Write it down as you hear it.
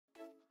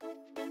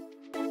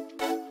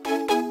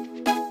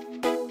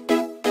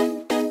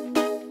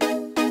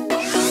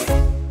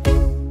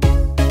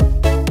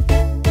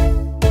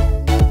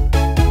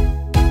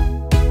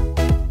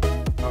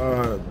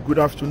good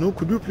afternoon.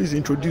 Could you please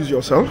introduce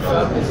yourself?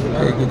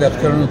 Good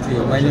afternoon to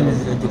you. My name is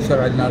Victor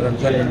Adnan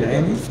Ramzani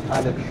Naimi.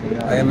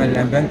 I am an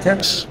inventor.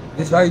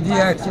 This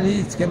idea actually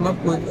it came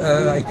up with.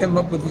 I came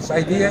up with this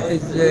idea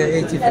is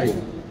 83.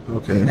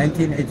 Okay.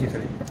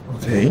 1983.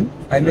 Okay.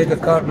 I made a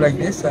car like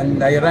this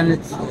and I ran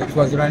it. It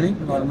was running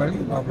normally,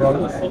 no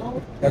problem.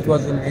 That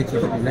was in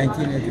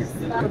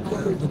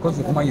 1983. Because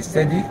of my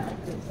study,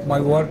 my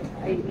work,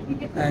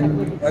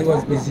 and I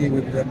was busy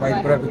with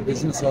my private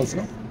business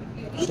also.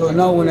 So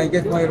now when I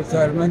get my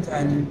retirement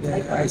and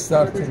I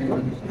start in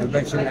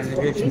invention and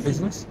innovation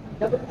business,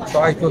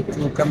 so I thought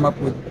to come up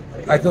with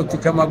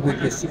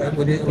this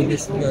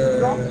invention.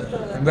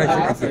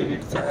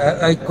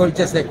 I call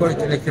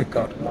it electric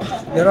car.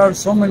 There are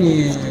so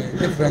many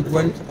different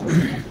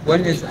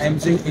one is I'm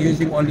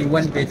using only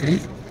one battery,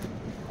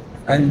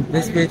 and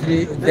this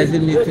battery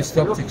doesn't need to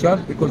stop to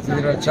charge because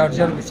there are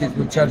charger which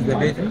will charge the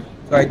battery,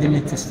 so I didn't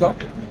need to stop.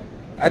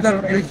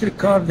 Other electric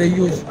car they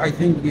use I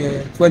think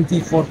 20,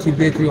 40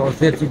 battery or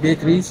 30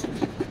 batteries,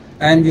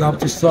 and you have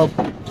to stop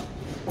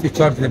to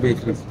charge the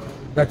batteries.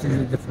 That is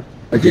the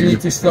difference. You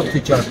need to stop to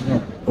charge.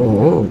 No.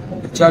 Oh.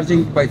 The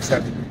charging by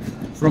itself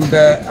from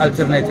the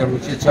alternator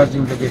which is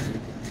charging the battery.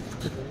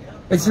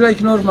 It's like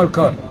normal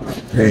car.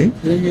 Okay.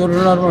 Your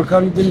normal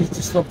car you don't need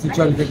to stop to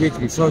charge the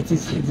battery. So it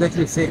is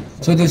exactly the same.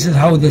 So this is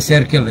how the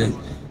circle is.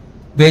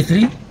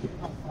 Battery,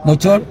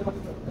 motor,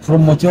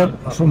 from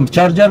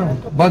charger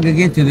back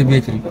again to the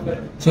battery.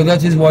 So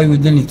that is why we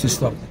don't need to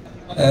stop.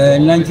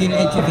 In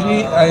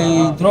 1983,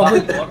 I drove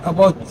it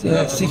about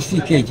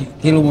 60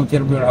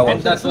 kilometers per hour.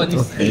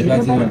 Okay.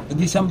 In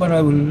December,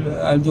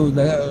 I'll do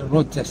the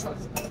road test.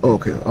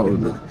 Okay, I will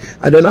do.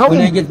 And then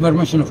when I get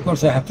permission, of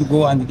course, I have to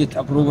go and get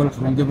approval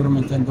from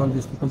government and all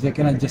this because I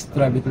cannot just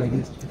drive it like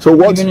this. So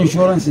what? Even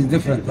insurance is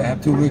different. I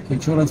have to make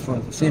insurance for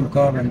the same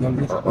car and all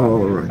this.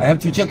 Oh, right. I have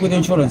to check with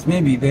insurance.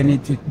 Maybe they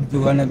need to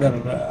do another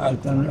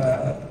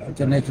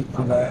alternative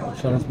to the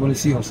insurance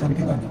policy or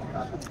something like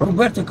that.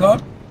 Convert the car.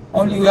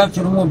 Only you have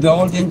to remove the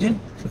old engine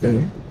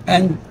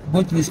and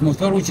put this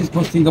motor, which is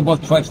costing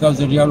about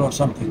 5,000 riyal or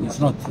something. It's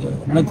not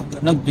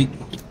big.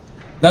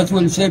 That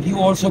will save you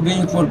also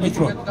paying for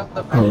petrol.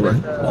 All right.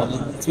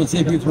 It will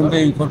save you from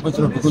paying for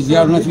petrol because you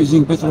are not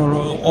using petrol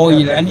or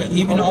oil, and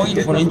even oil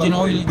for engine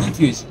oil you don't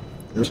use.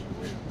 Yes.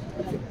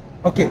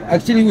 Okay,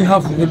 actually we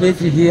have the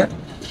battery here.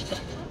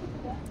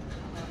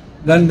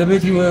 Then the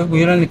battery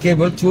we run the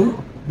cable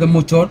to the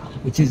motor,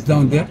 which is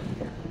down there.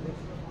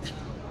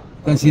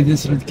 You can see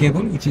this red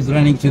cable which is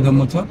running to the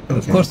motor. Okay.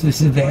 Of course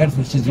this is the earth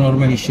which is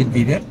normally should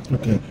be there.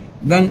 Okay.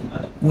 Then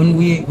when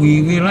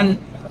we run,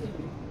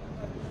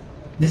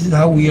 this is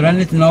how we run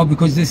it now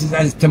because this is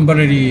as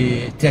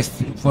temporary test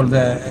for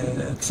the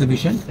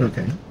exhibition.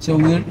 Okay. So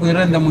we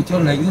run the motor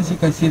like this. You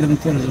can see the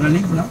motor is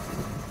running now.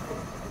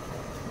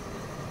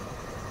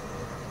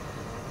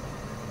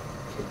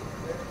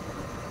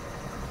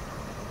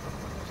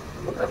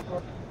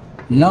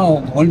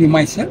 Now only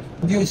myself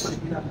use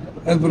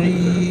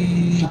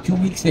every 2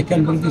 weeks I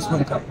can bring this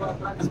one car.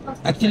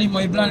 Actually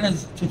my plan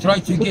is to try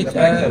to get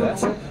a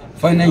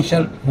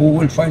financial who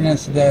will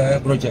finance the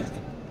project.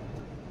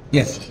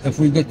 Yes, if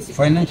we get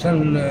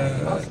financial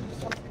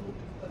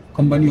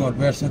company or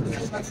person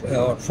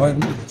or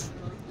firm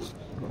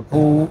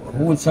who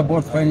will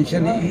support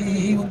financially,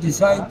 he will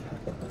decide.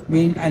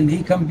 And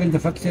he can build the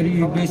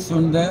factory based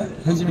on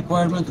his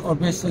requirement or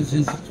based on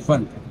his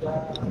fund.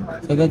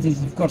 So that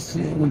is, of course,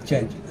 will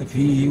change. If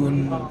he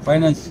will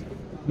finance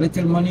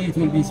little money, it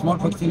will be small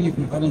factory. If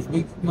he finance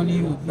big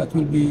money, that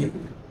will be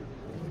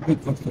big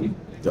factory.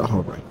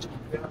 All right.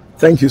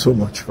 Thank you so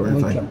much for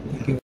your time.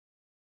 Thank you.